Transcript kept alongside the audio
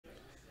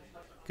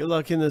Good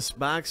luck in this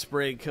box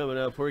break coming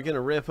up. We're going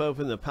to rip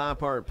open the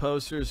pop art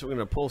posters. We're going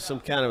to pull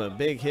some kind of a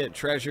big hit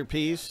treasure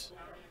piece.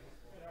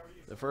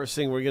 The first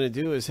thing we're going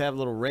to do is have a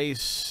little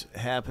race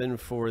happen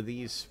for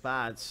these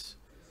spots.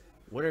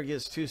 Winner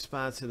gets 2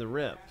 spots in the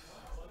rip.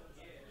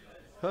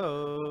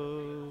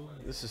 Oh,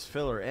 this is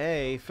filler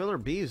A. Filler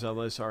B is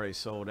almost already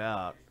sold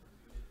out.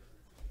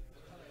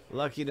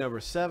 Lucky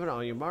number 7.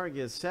 On your mark,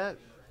 get set,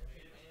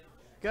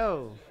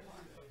 go.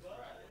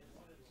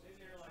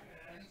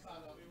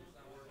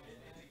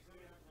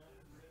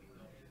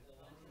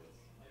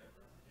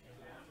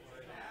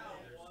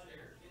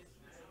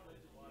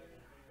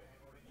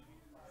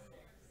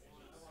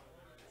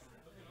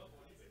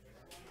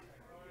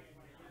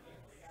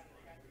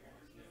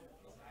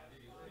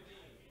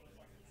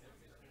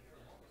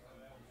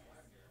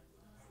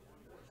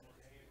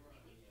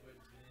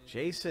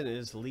 Jason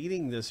is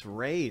leading this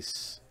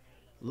race.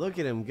 Look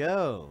at him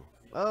go.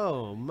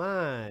 Oh,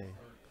 my.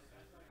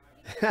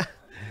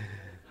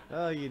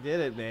 Oh, you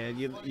did it, man.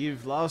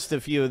 You've lost a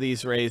few of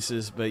these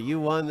races, but you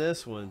won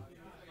this one.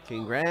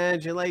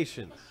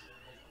 Congratulations.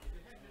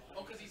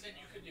 Oh, because he said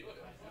you could do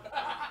it.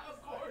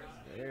 Of course.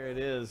 There it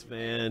is,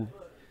 man.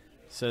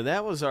 So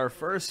that was our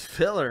first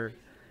filler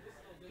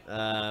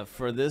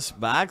for this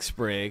box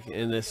break.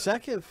 And the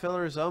second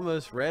filler is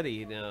almost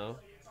ready now.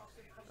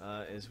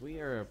 As we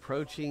are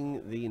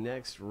approaching the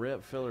next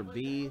rip, filler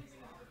B.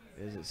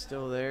 Is it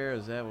still there?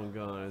 Is that one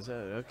gone? Is that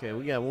okay?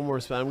 We got one more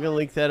spot. I'm going to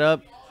link that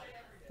up.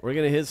 We're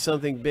going to hit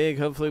something big.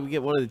 Hopefully we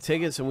get one of the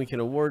tickets and we can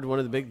award one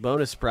of the big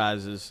bonus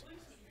prizes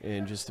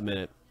in just a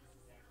minute.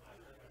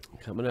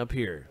 Coming up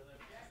here.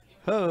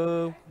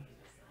 Ho!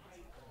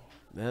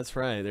 That's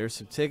right. There's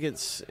some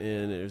tickets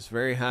and there's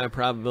very high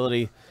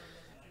probability,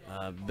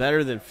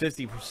 better than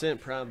 50%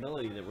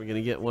 probability that we're going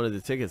to get one of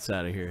the tickets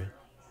out of here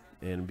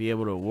and be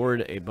able to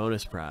award a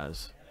bonus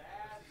prize.